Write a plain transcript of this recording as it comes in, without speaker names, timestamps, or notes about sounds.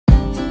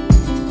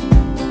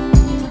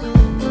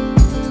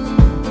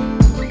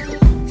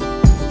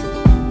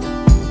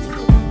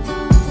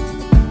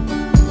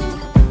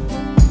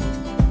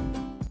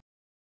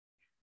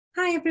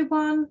Hi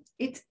everyone,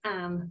 it's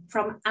Anne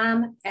from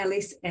Anne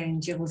Ellis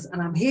Angels,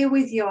 and I'm here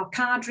with your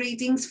card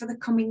readings for the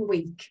coming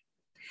week.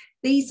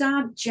 These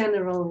are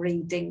general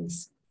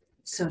readings,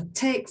 so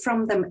take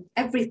from them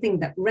everything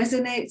that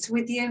resonates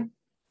with you,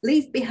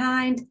 leave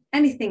behind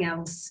anything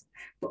else,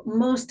 but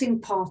most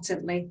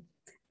importantly,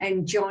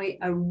 enjoy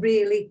a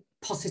really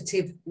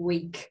positive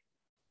week.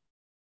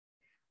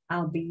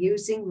 I'll be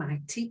using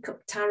my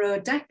Teacup Tarot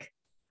deck,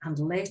 and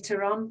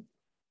later on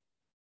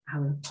I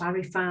will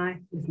clarify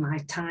with my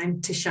Time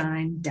to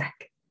Shine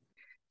deck.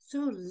 So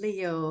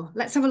Leo,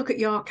 let's have a look at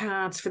your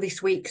cards for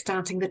this week,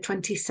 starting the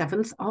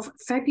 27th of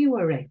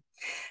February.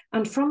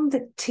 And from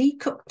the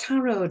Teacup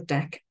Tarot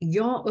deck,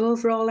 your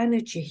overall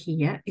energy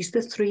here is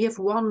the Three of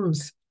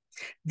Wands.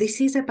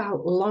 This is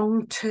about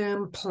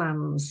long-term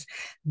plans.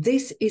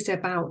 This is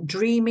about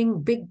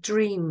dreaming big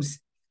dreams.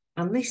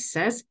 And this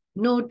says,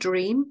 no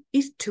dream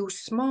is too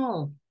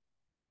small.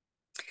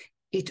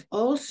 It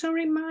also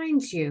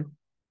reminds you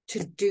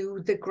to do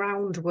the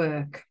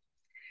groundwork.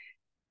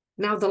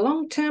 Now, the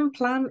long-term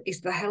plan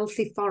is the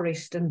healthy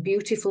forest and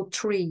beautiful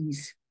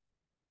trees.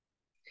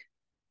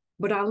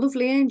 But our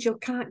lovely angel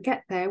can't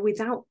get there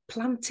without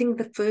planting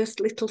the first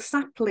little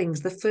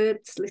saplings, the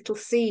first little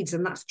seeds,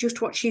 and that's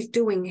just what she's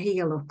doing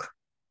here, look.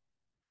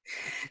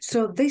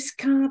 So this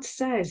card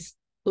says,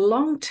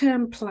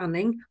 long-term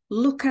planning,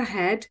 look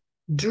ahead,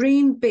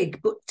 dream big,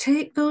 but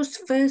take those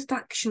first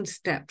action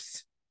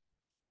steps.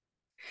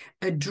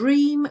 A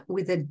dream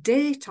with a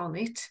date on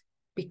it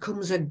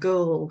becomes a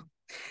goal.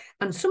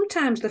 And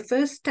sometimes the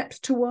first steps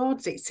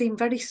towards it seem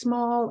very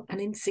small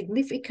and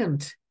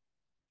insignificant.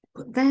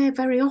 But they're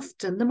very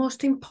often the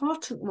most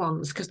important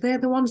ones because they're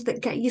the ones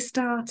that get you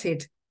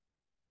started.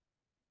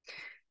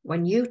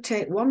 When you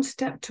take one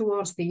step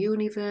towards the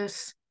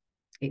universe,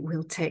 it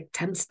will take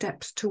 10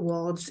 steps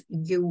towards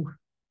you.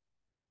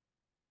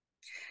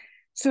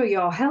 So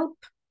your help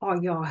or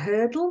your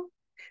hurdle,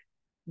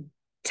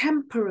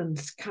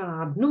 Temperance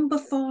card, number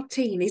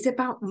 14, is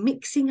about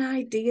mixing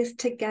ideas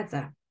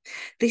together.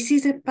 This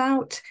is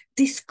about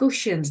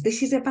discussions.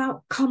 This is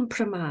about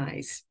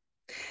compromise.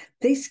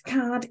 This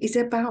card is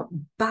about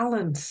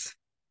balance.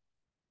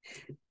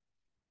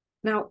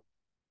 Now,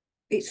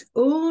 it's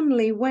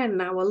only when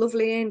our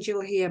lovely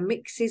angel here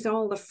mixes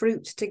all the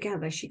fruits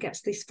together, she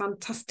gets this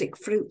fantastic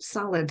fruit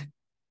salad.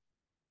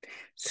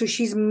 So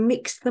she's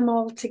mixed them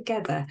all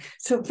together.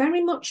 So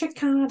very much a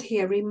card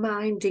here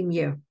reminding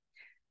you,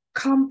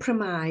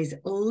 compromise,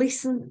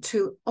 listen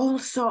to all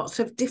sorts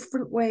of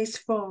different ways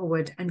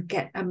forward and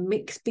get a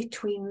mix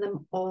between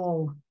them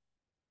all.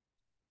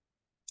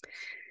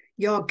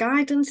 Your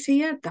guidance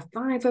here, the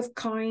Five of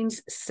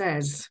Coins,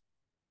 says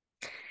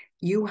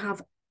you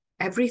have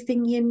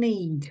everything you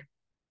need.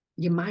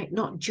 You might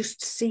not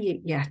just see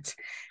it yet.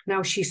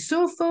 Now, she's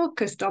so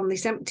focused on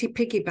this empty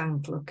piggy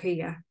bank, look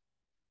here,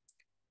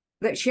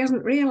 that she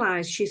hasn't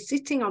realised she's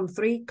sitting on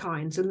 3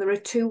 coins and there are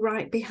 2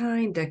 right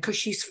behind her because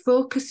she's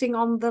focusing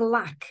on the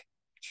lack.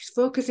 She's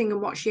focusing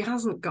on what she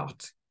hasn't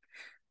got.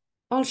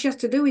 All she has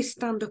to do is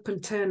stand up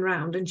and turn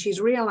around, and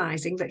she's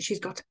realising that she's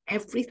got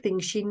everything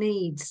she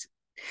needs.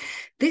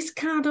 This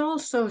card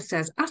also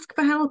says, ask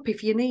for help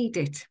if you need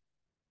it.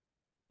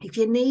 If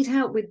you need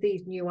help with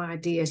these new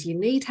ideas, you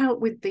need help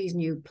with these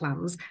new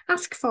plans,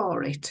 ask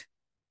for it.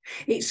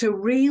 It's a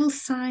real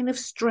sign of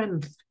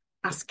strength,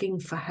 asking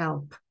for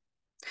help.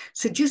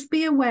 So just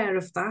be aware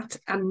of that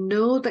and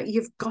know that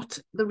you've got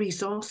the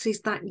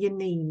resources that you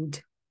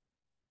need.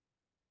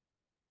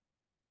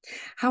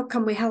 How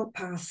can we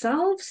help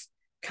ourselves?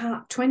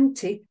 Card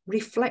 20,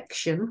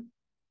 reflection,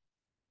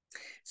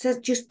 says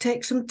just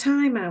take some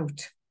time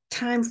out.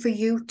 Time for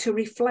you to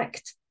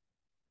reflect.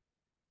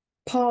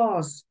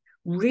 Pause.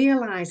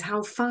 Realise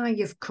how far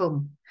you've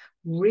come.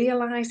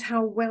 Realise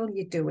how well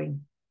you're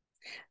doing.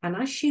 And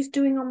as she's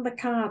doing on the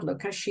card,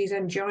 look, as she's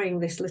enjoying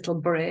this little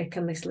break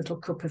and this little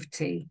cup of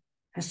tea,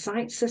 her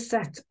sights are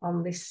set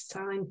on this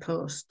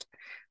signpost,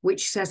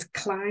 which says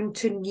climb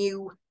to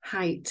new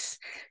heights.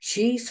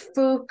 She's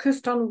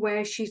focused on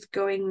where she's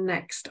going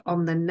next,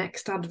 on the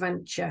next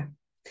adventure.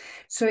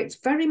 So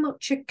it's very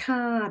much a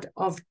card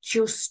of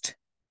just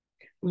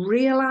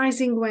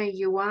realising where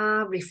you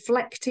are,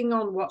 reflecting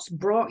on what's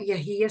brought you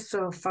here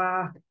so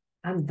far,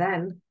 and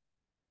then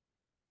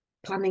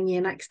planning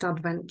your next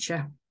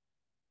adventure.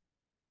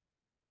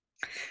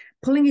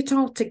 Pulling it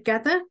all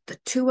together, the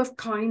Two of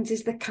Coins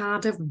is the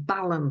card of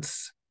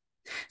balance.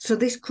 So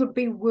this could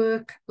be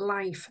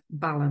work-life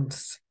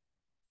balance,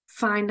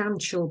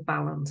 financial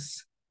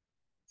balance.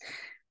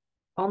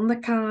 On the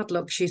card,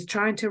 look, she's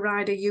trying to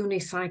ride a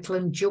unicycle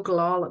and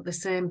juggle all at the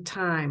same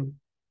time.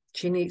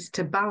 She needs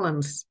to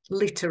balance,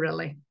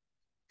 literally.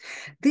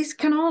 This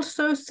can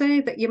also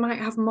say that you might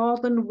have more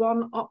than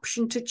one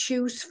option to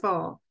choose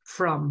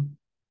from.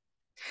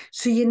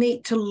 So you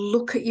need to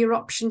look at your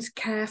options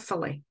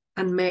carefully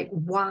and make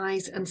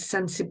wise and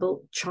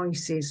sensible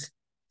choices.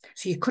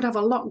 So you could have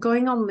a lot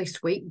going on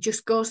this week.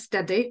 Just go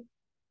steady.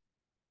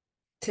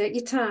 Take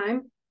your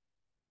time.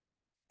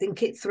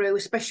 Think it through,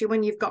 especially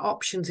when you've got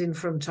options in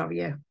front of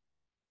you.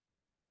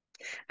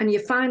 And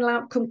your final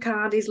outcome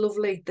card is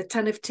lovely. The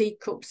 10 of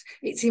Teacups.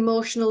 It's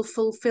emotional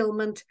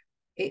fulfillment.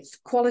 It's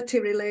quality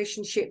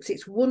relationships.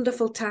 It's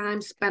wonderful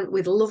time spent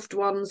with loved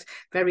ones,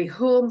 very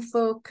home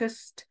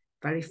focused,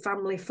 very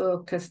family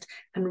focused.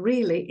 And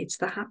really, it's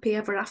the happy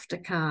ever after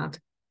card.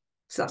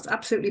 So that's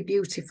absolutely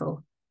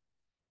beautiful.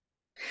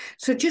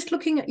 So just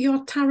looking at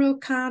your tarot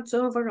cards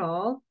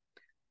overall,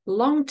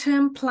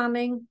 long-term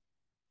planning,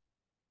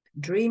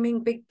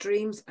 dreaming big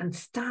dreams and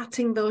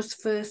starting those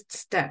first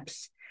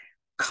steps.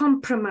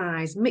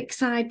 Compromise,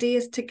 mix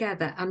ideas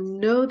together and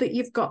know that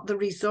you've got the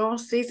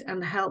resources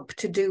and help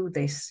to do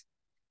this.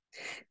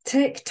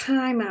 Take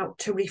time out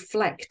to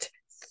reflect,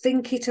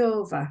 think it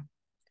over,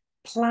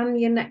 plan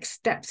your next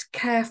steps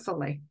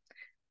carefully,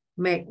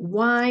 make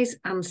wise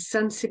and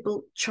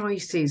sensible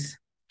choices.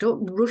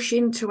 Don't rush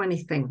into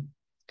anything.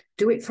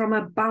 Do it from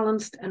a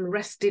balanced and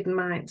rested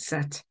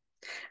mindset.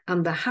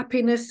 And the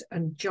happiness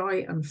and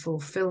joy and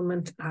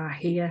fulfillment are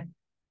here,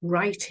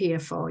 right here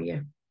for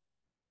you.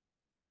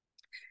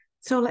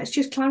 So let's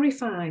just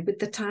clarify with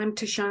the Time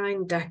to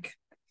Shine deck.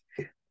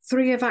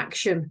 3 of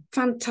Action,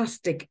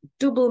 fantastic,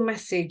 double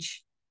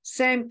message,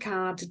 same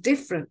card,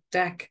 different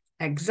deck,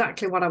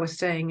 exactly what I was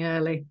saying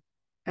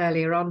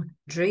earlier on.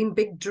 Dream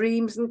big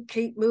dreams and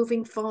keep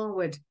moving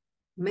forward.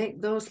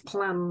 Make those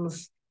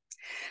plans.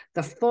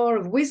 The 4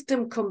 of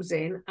Wisdom comes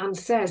in and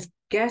says,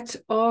 get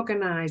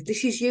organised.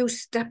 This is you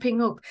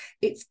stepping up.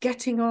 It's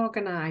getting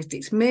organised.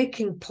 It's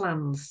making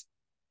plans.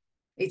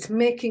 It's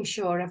making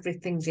sure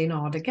everything's in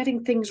order,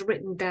 getting things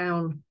written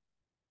down,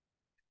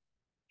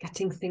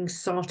 getting things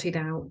sorted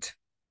out.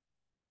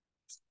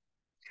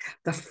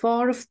 The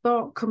 4 of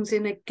Thought comes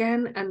in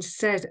again and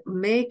says,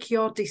 make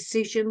your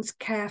decisions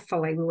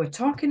carefully. We were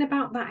talking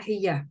about that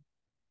here.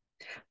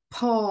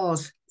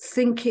 Pause,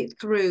 think it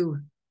through,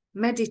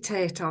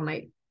 meditate on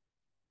it.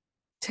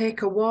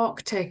 Take a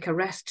walk, take a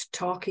rest,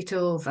 talk it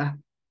over.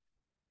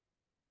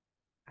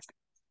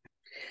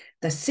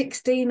 The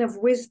 16 of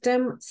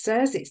Wisdom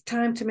says it's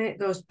time to make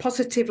those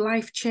positive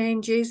life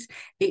changes.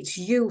 It's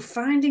you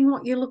finding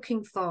what you're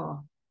looking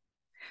for,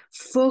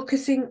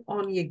 focusing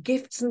on your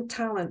gifts and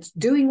talents,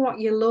 doing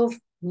what you love,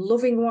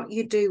 loving what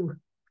you do,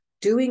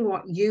 doing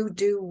what you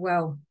do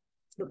well.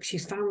 Look,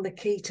 she's found the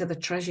key to the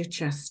treasure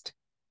chest.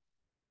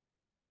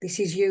 This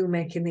is you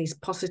making these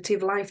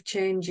positive life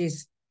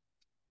changes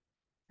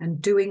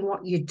and doing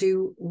what you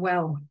do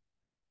well.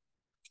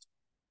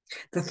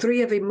 The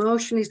 3 of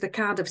Emotion is the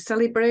card of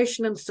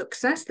celebration and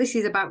success. This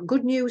is about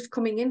good news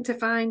coming in to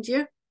find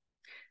you.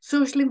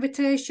 Social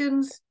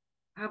invitations,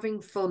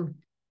 having fun.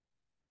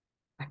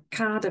 A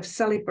card of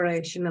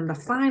celebration. And the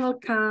final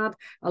card,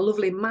 a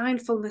lovely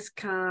mindfulness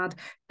card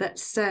that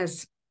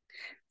says,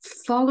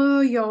 follow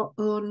your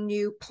own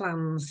new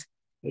plans.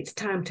 It's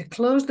time to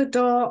close the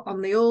door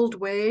on the old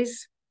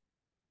ways.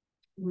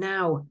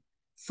 Now,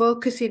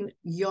 focus in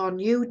your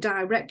new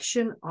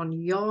direction on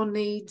your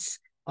needs,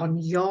 on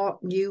your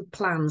new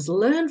plans.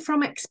 Learn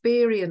from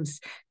experience.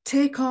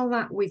 Take all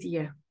that with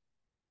you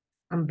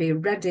and be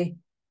ready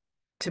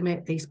to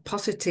make these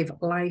positive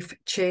life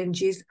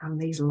changes and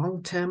these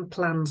long-term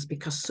plans,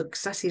 because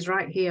success is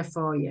right here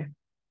for you.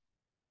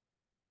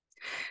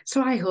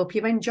 So I hope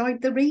you've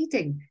enjoyed the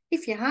reading.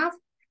 If you have,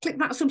 click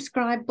that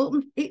subscribe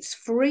button. It's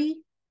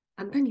free,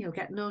 and then you'll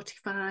get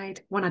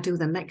notified when I do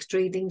the next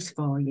readings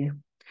for you.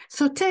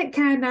 So take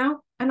care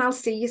now, and I'll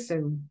see you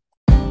soon.